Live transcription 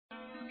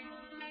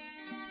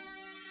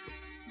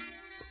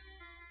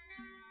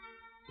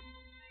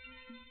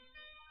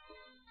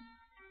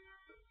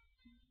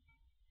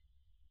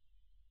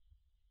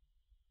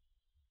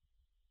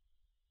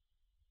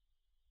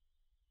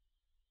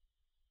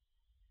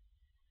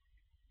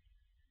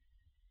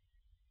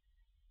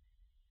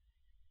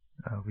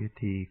วิ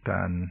ธีก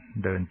าร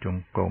เดินจง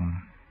กรม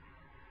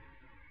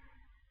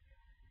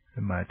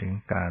หมายถึง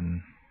การ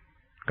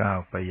ก้าว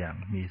ไปอย่าง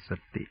มีส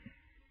ติ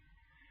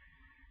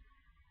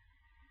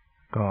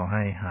ก็ใ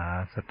ห้หา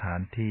สถา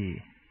นที่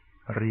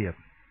เรียบ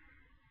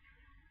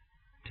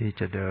ที่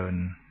จะเดิน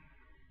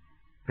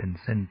เป็น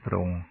เส้นตร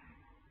ง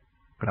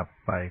กลับ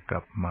ไปก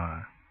ลับมา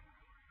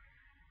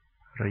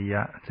ระย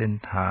ะเส้น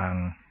ทาง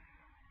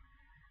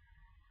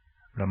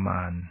ประม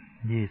าณ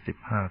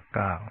25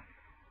 ก้าว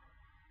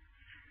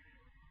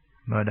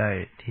เมื่อได้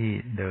ที่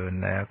เดิน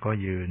แล้วก็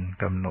ยืน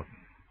กำหนด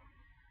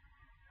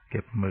เ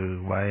ก็บมือ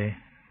ไว้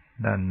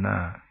ด้านหน้า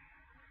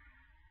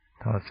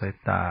ทอดสาย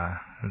ตา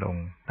ลง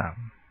ต่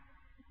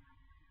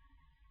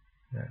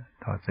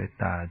ำทอดสาย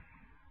ตา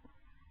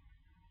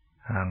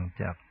ห่าง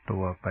จากตั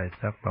วไป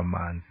สักประม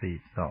าณ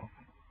4 ศอก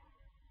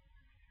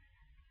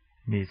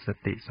มีส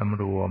ติส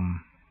ำรวม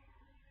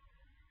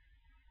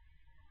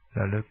ร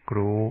ะลึก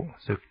รู้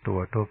สึกตัว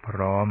ทั่วพ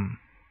ร้อม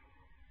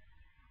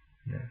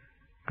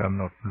กำ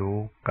หนดรู้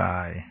ก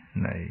าย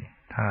ใน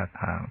ท่า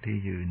ทางที่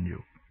ยืนอ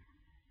ยู่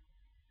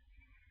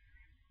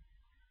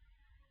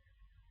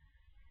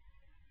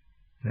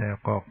แล้ว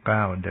ก็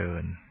ก้าวเดิ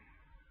น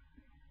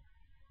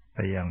ไป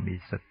อย่างมี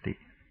สติ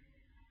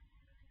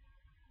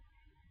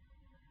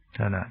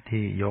ขณะ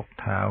ที่ยก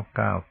เท้า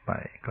ก้าวไป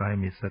ก็ให้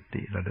มีส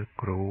ติระลึก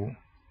รู้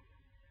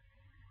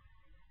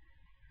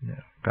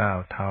ก้าว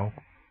เท้า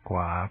ขว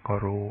าก็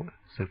รู้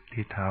สึก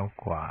ที่เท้า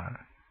ขวา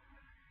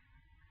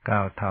ก้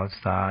าวเท้า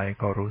ซ้าย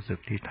ก็รู้สึก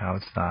ที่เท้า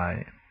ซ้าย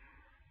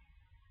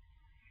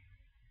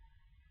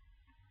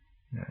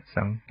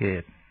สังเก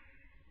ต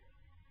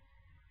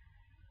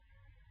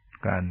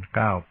การ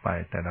ก้าวไป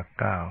แต่ละ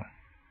ก้าว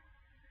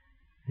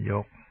ย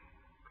ก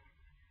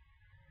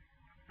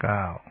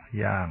ก้าว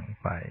ย่าง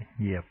ไป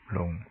เหยียบล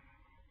ง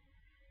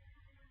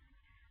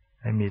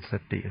ให้มีส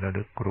ติระ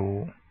ลึกรู้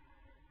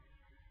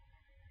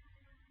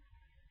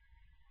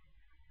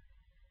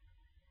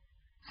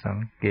สัง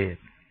เกต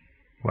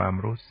ความ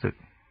รู้สึก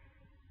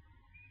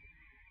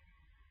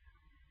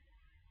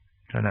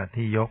ขณะ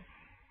ที่ยก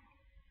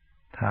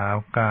เท้า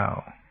ก้าว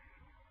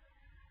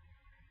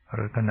ห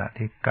รือขณะ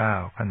ที่ก้า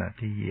วขณะ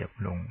ที่เหยียบ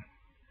ลง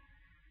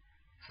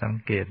สัง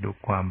เกตดู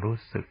ความรู้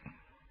สึก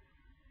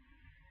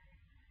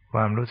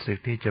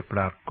ที่จะป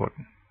รากฏ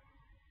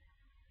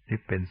ที่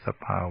เป็นส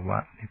ภาวะ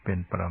ที่เป็น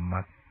ปร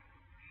มัตถ์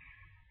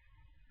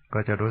ก็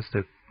จะรู้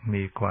สึก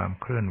มีความ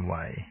เคลื่อนไหว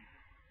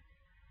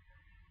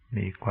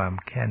มีความ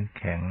แ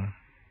ข็ง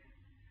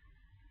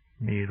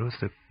มีรู้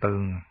สึกตึ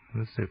ง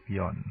รู้สึกห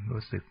ย่อน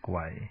รู้สึกไหว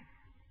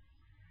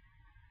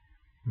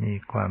มี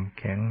ความ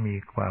แข็งมี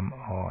ความ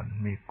อ่อน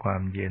มีควา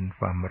มเย็น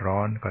ความร้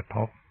อนกระท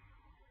บ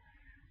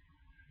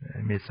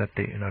มีส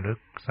ติระลึก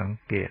สัง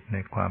เกตใน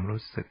ความ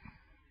รู้สึก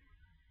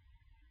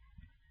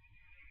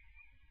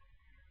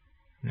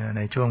ใ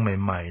นช่วงใ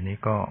หม่ๆนี้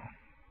ก็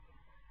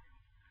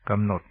ก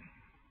ำหนด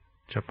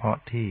เฉพาะ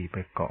ที่ไป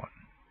ก่อน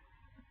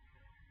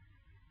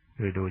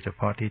คือดูเฉพ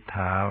าะที่เ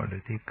ท้าหรื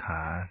อที่ข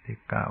าที่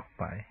ก้าว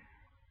ไป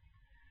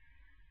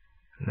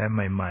และใ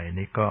หม่ๆ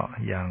นี้ก็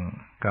ยัง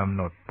กำห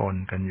นดปน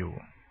กันอยู่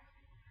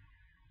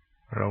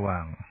ระหว่า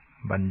ง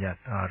บัญญั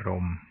ติอาร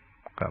มณ์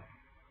กับ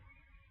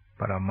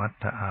ปรมัต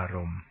ถอาร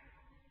มณ์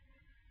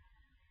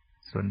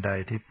ส่วนใด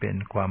ที่เป็น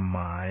ความหม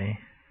าย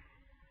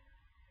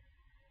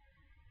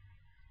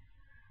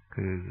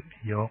คือ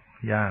ยก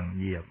ย่างเ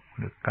หยียบ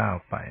หรือก้าว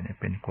ไปนี่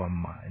เป็นความ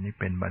หมายนี่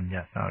เป็นบัญ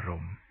ญัติอาร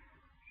มณ์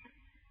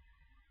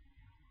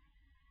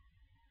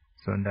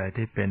ส่วนใด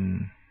ที่เป็น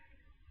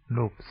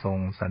รูปทรง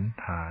สัน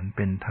ฐานเ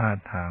ป็นท่า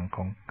ทางข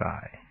องกา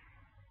ย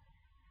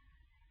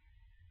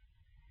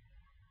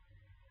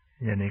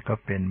อย่างนี้ก็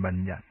เป็นบัญ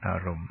ญัติอา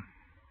รมณ์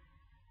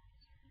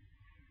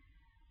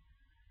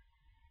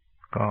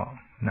ก็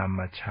นำ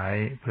มาใช้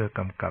เพื่อก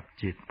ำกับ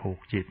จิตผูก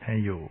จิตให้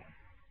อยู่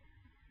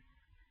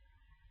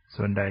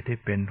ส่วนใดที่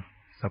เป็น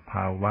สภ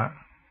าวะ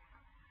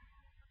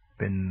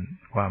เป็น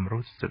ความ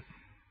รู้สึก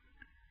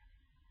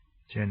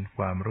เช่นค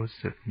วามรู้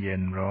สึกเย็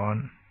นร้อน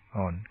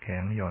อ่อนแข็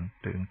งหย่อน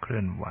ตึงเคลื่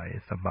อนไหว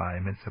สบาย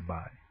ไม่สบ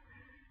าย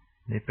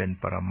นี่เป็น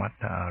ปรมัต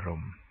ถอาร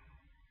มณ์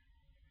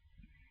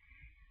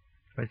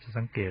ก็จะ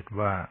สังเกต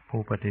ว่า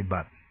ผู้ปฏิ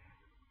บัติ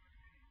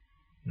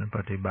นั้นป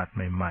ฏิบัติใ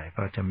หม่ๆ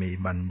ก็จะมี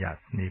บัญญั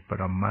ติมีป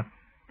รมัตถ์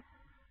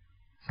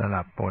ส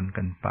ลับปน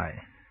กันไป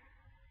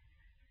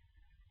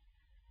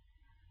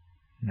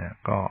เนี่ย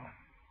ก็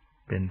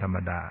เป็นธรรม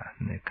ดา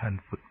ในขั้น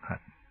ฝึกหั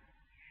ด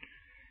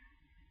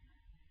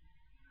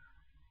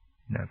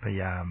เนี่ยพย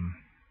ายาม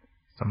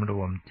สำร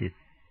วมจิต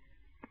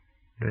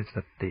ด้วยส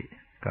ติ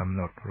กำห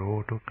นดรู้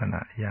ทุกขณ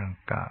ะย่าง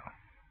ก้าว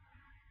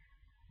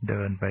เ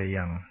ดินไปอ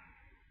ย่าง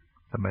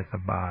ส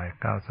บาย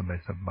ๆก้าว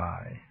สบา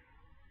ย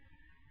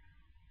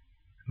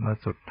ๆเมื่อ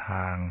สุดท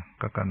าง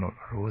ก็กำหนด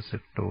รู้สึ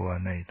กตัว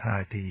ในท่า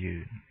ที่ยื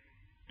น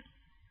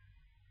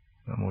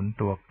หมุน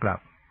ตัวกลั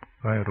บ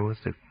ก็ให้รู้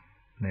สึก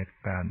ใน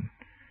การ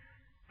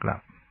กลั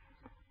บ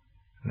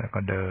แล้วก็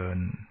เดิน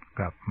ก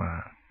ลับมา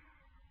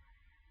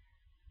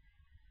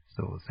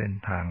สู่เส้น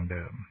ทางเ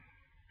ดิม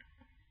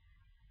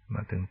ม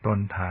าถึงต้น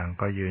ทาง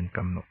ก็ยืนก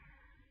ำหนด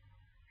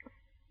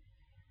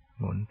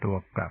หมุนตัว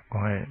กลับก็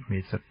ให้มี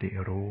สติ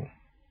รู้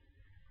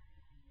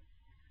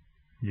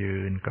ยื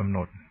นกำหน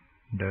ด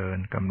เดิน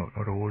กำหนด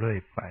รู้เรื่อย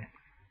ไป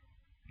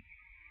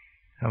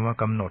คำว่า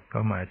กำหนดก็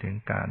หมายถึง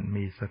การ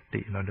มีส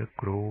ติระลึก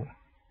รู้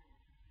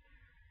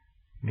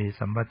มี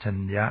สัมปชัญ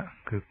ญะ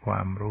คือคว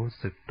ามรู้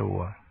สึกตัว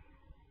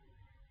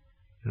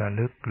ระ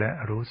ลึกและ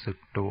รู้สึก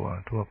ตัว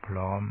ทั่วพ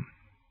ร้อม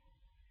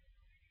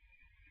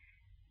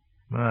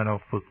เมื่อเรา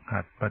ฝึก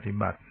หัดปฏิ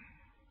บัติ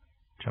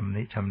ชำ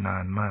นิชำนา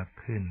ญมาก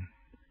ขึ้น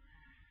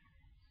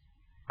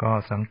ก็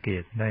สังเก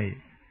ตได้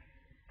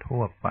ทั่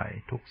วไป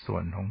ทุกส่ว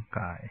นของ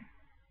กาย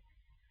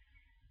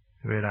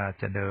เวลา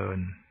จะเดิน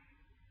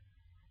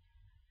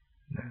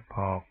พ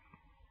อ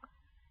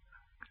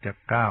จะ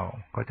ก้าว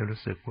ก็จะรู้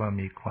สึกว่า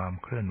มีความ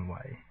เคลื่อนไหว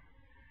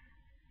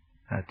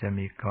อาจจะ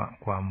มี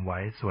ความไหว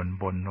ส่วน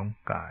บนของ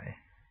กาย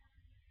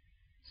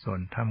ส่วน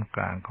ท่ามก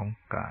ลางของ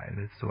กายห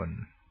รือส่วน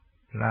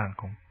ล่าง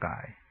ของกา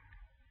ย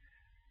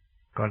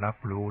ก็รับ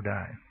รู้ไ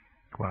ด้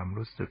ความ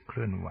รู้สึกเค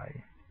ลื่อนไหว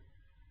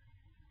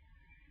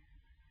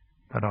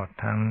ตลอด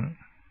ทั้ง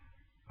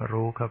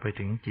รู้เข้าไป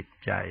ถึงจิต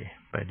ใจ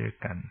ไปด้วย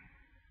กัน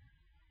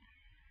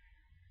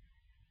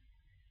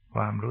ค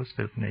วามรู้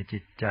สึกในจิ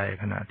ตใจ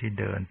ขณะที่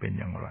เดินเป็น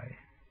อย่างไร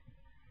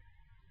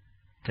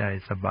ใจ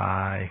สบ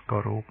ายก็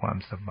รู้ความ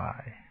สบา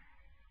ย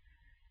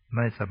ไ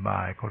ม่สบ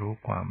ายก็รู้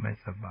ความไม่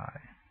สบาย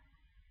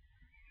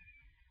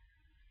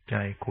ใจ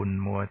ขุ่น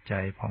มัวใจ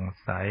ผ่อง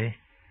ใส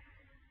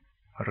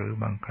หรือ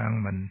บางครั้ง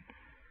มัน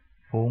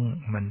ฟุ้ง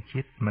มัน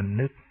คิดมัน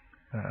นึก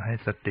ให้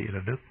สติร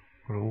ะลึก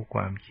รู้ค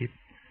วามคิด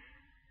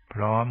พ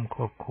ร้อมค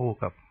วบคู่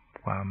กับ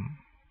ความ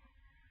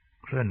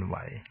เคลื่อนไหว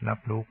รับ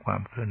รู้ควา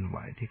มเคลื่อนไหว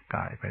ที่ก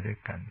ายไปด้วย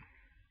กัน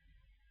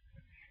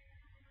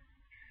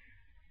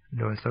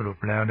โดยสรุป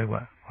แล้วเรียก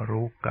ว่า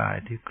รู้กาย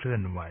ที่เคลื่อ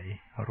นไหว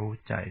รู้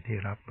ใจที่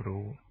รับ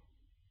รู้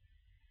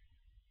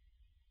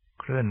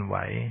เคลื่อนไหว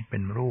เป็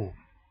นรูป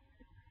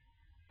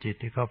จิต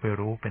ที่เข้าไป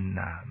รู้เป็น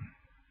นาม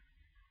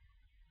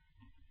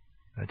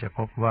เราจะพ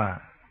บว่า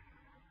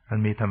มัน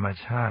มีธรรม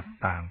ชาติ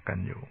ต่างกัน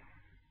อยู่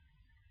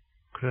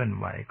เคลื่อน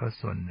ไหวก็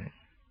ส่วนหนึ่ง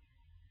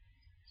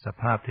ส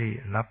ภาพที่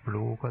รับ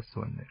รู้ก็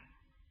ส่วนหนึ่ง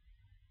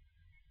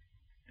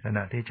ขณ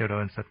ะที่เจริ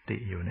ญสติ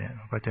อยู่เนี่ย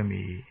ก็จะ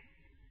มี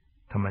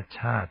ธรรมช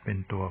าติเป็น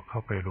ตัวเข้า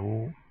ไปรู้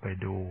ไป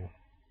ดู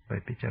ไป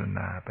พิจารณ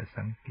าไป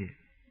สังเกต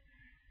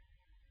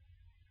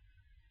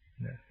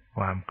ค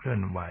วามเคลื่อ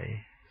นไหว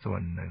ส่ว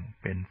นหนึ่ง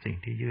เป็นสิ่ง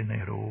ที่ยื่นให้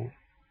รู้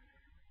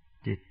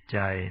จิตใจ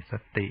ส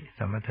ติ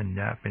สัมปชัญ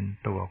ญะเป็น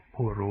ตัว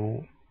ผู้รู้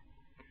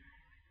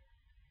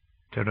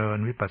เจริญ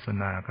วิปัสส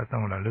นาก็ต้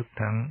องระลึก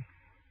ทั้ง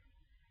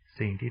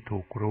สิ่งที่ถู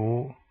กรู้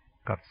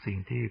กับสิ่ง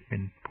ที่เป็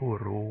นผู้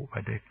รู้ไป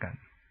ด้วยกัน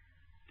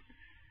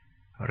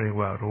เรียก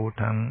ว่ารู้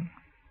ทั้ง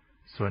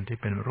ส่วนที่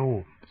เป็นรู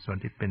ปส่วน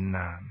ที่เป็นน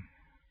าม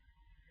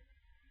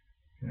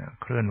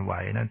เคลื่อนไหว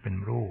นั่นเป็น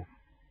รูป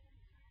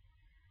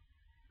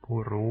ผู้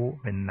รู้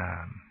เป็นนา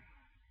ม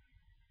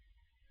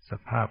ส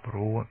ภาพ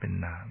รู้เป็น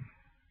นาม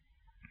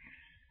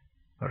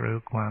หรือ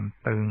ความ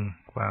ตึง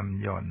ความ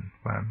หย่อน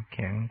ความแ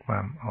ข็งควา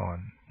มอ่อน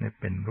นี่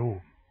เป็นรู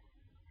ป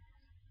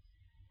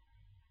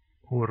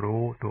ผู้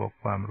รู้ตัว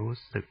ความรู้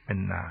สึกเป็น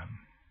นาม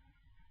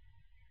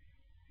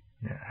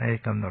ให้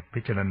กำหนด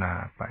พิจารณา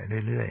ไป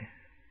เรื่อย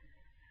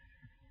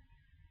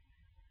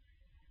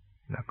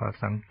ๆแล้วก็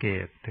สังเก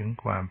ตถึง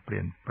ความเป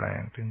ลี่ยนแปล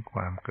งถึงคว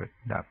ามเกิด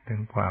ดับถึ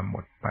งความหม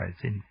ดไป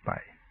สิ้นไป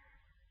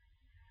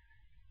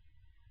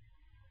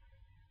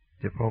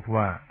จะพบ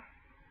ว่า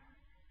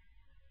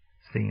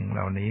สิ่งเห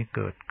ล่านี้เ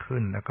กิดขึ้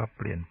นแล้วก็เ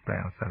ปลี่ยนแปล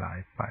งสลาย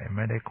ไปไ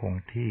ม่ได้คง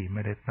ที่ไ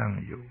ม่ได้ตั้ง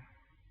อยู่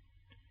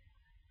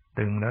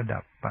ตึงแล้ว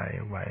ดับไป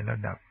ไหวแล้ว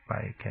ดับไป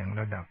แข็งแ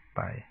ล้วดับไ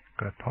ป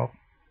กระทบ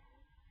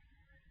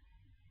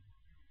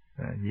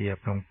เหยียบ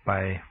ลงไป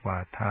ฝ่า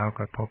เท้าก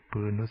ระทบ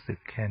พื้นรู้สึก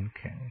แข็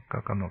งก็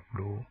กำหนด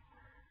รู้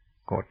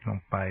กดลง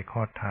ไปข้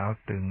อเท้า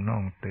ตึงน่อ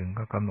งตึง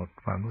ก็กำหนด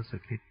ความรู้สึ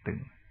กที่ตึ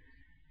ง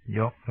ย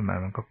กขึ้นมา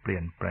มันก็เปลี่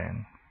ยนแปลง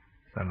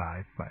สลาย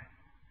ไป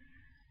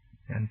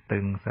นั้นตึ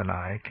งสล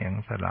ายแข็ง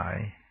สลาย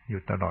อ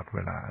ยู่ตลอดเว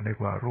ลาเรียก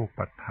ว่ารูป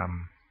ธรรม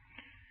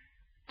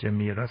จะ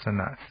มีลักษ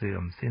ณะเสื่อ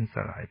มสิ้นส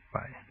ลายไป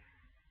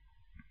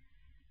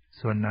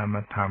ส่วนนาม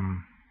ธรรม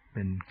เ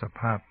ป็นส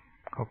ภาพ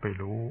เข้าไป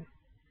รู้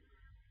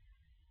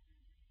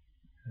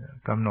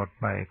กำหนด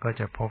ไปก็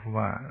จะพบ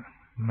ว่า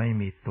ไม่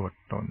มีตัว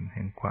ตนแ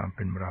ห่งความเ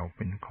ป็นเราเ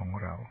ป็นของ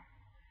เรา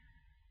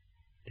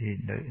ที่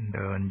เ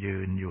ดินยื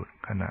นอยู่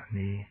ขณะ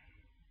นี้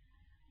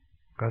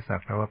ก็สั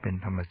กแต่ว่าเป็น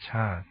ธรรมช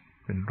าติ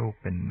เป็นรูป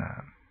เป็นนา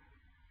ม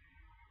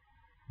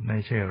ไม่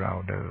ใช่เรา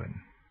เดิน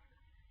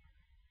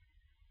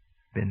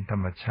เป็นธร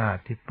รมชา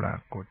ติที่ปรา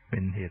กฏเป็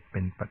นเหตุเป็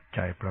นปัจ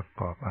จัยประ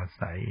กอบอา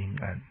ศัยอิง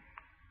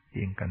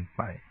กันไ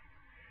ป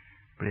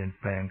เปลี่ยน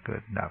แปลงเกิ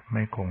ดดับไ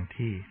ม่คง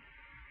ที่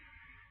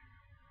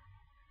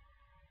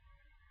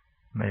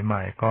ให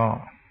ม่ๆก็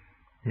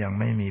ยัง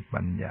ไม่มี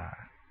ปัญญา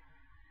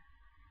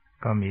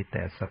ก็มีแ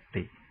ต่ส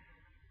ติ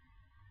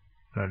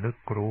ระลึก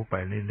รู้ไป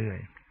เรื่อย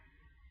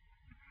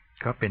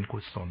ๆก็เป็นกุ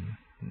ศล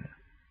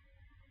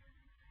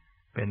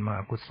เป็นมห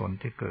ากุศล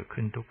ที่เกิด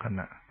ขึ้นทุกขณ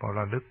ะพอร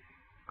ะลึก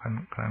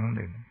ครั้งห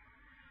นึ่ง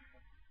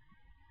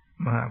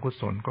มหากุ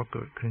ศลก็เ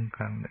กิดขึ้นค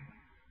รั้งหนึ่ง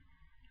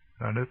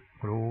ระลึก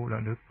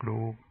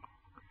รู้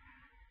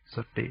ส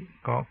ติ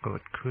ก็เกิ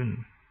ดขึ้น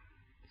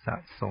สะ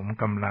สม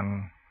กำลัง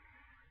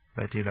ไป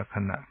ทีละข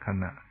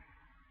ณะ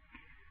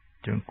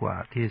จนกว่า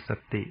ที่ส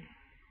ติ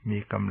มี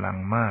กำลัง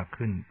มาก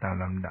ขึ้นตาม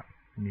ลำดับ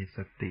มีส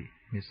ติ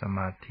มีสม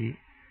าธิ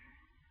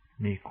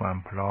มีความ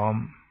พร้อม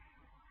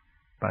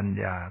ปัญ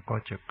ญาก็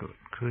จะเกิด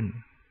ขึ้น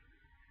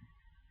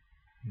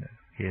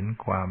เห็น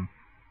ความ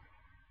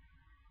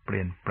เป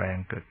ลี่ยนแปลง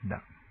เกิดดั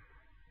บ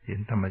เห็น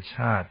ธรรมช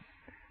าติ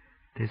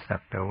ที่สั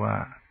กแต่ว่า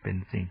เป็น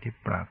สิ่งที่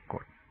ปราก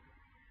ฏ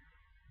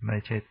ไม่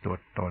ใช่ตัว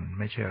ตนไ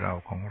ม่ใช่เรา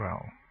ของเรา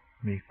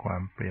มีควา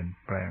มเปลี่ยน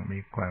แปลงมี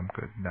ความเ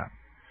กิดดับ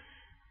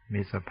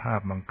มีสภาพ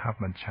บังคับ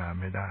บัญชา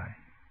ไม่ได้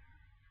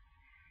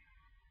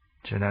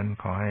ฉะนั้น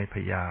ขอให้พ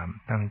ยายาม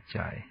ตั้งใจ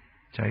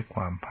ใช้ค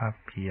วามภาค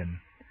เพียร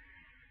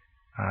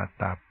อา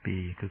ตาปี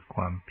คือค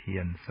วามเพีย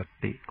รส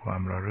ติควา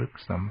มระลึก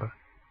สัมป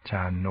ช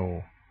านโน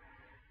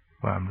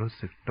ความรู้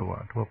สึกตัว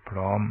ทั่วพ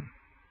ร้อม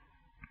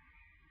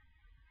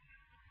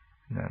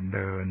เ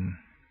ดิน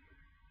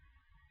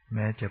แ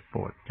ม้จะป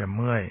วดจะเ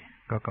มื่อย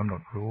ก็กำหน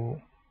ดรู้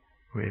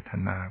เวท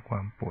นาคว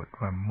ามปวดค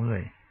วามเมื่อ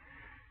ย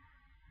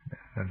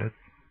ระลึก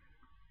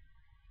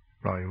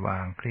ปล่อยวา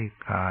งคลี่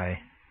คลาย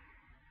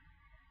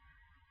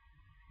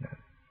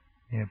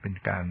นี่เป็น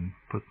การ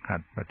ฝึกหั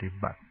ดปฏิ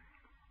บัติ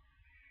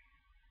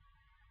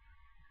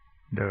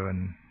เดิน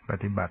ป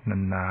ฏิบัติ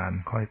นาน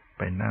ๆค่อยไ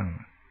ปนั่ง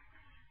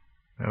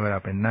เวลา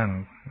ไปนั่ง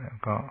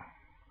ก็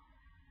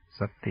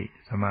สติ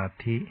สมา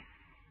ธิ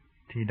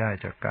ที่ได้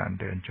จากการ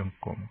เดินจง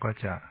กรมก็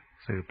จะ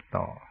สืบ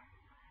ต่อ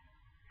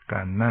ก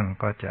ารนั่ง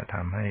ก็จะท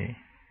ำให้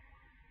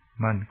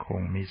มั่นคง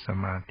มีส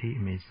มาธิ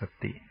มีส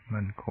ติ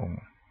มั่นคง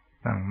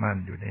ตั้งมั่น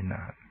อยู่ได้น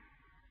าน